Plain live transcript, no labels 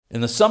In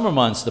the summer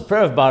months, the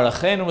prayer of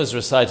Barachenu is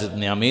recited in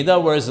the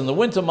Amidah, whereas in the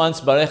winter months,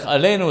 Barech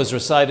Aleinu is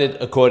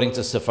recited according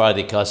to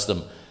Sephardi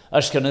custom.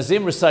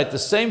 Ashkenazim recite the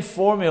same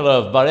formula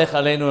of Barech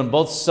Aleinu in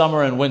both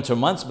summer and winter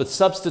months, but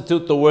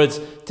substitute the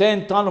words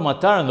Ten Tanu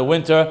Matar in the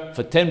winter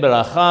for Ten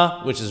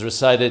Beracha, which is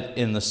recited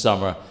in the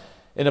summer.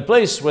 In a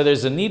place where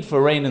there's a need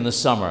for rain in the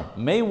summer,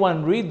 may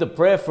one read the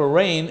prayer for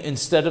rain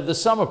instead of the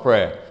summer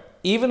prayer?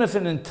 Even if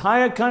an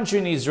entire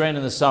country needs rain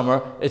in the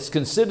summer, it's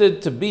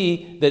considered to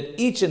be that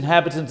each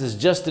inhabitant is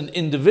just an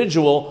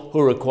individual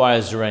who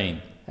requires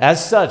rain.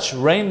 As such,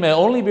 rain may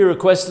only be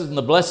requested in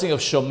the blessing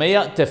of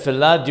Shomea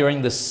Tefillah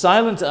during the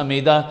silent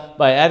Amidah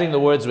by adding the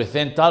words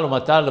within Tal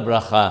u'matar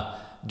lebracha.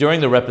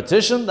 During the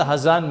repetition, the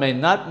Hazan may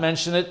not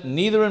mention it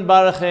neither in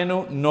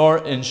Barachenu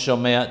nor in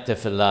Shomea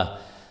Tefillah.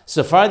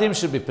 Sephardim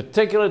should be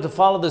particular to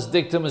follow this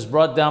dictum as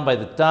brought down by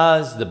the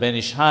Taz, the Ben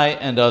Ish Hai,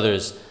 and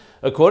others.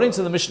 According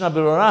to the Mishnah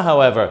Berurah,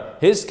 however,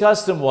 his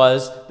custom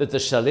was that the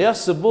Shaliach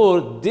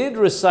Sabur did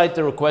recite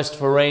the request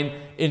for rain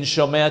in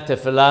Shomea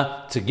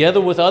Tefillah together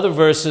with other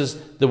verses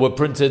that were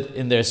printed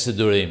in their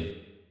Sidurim.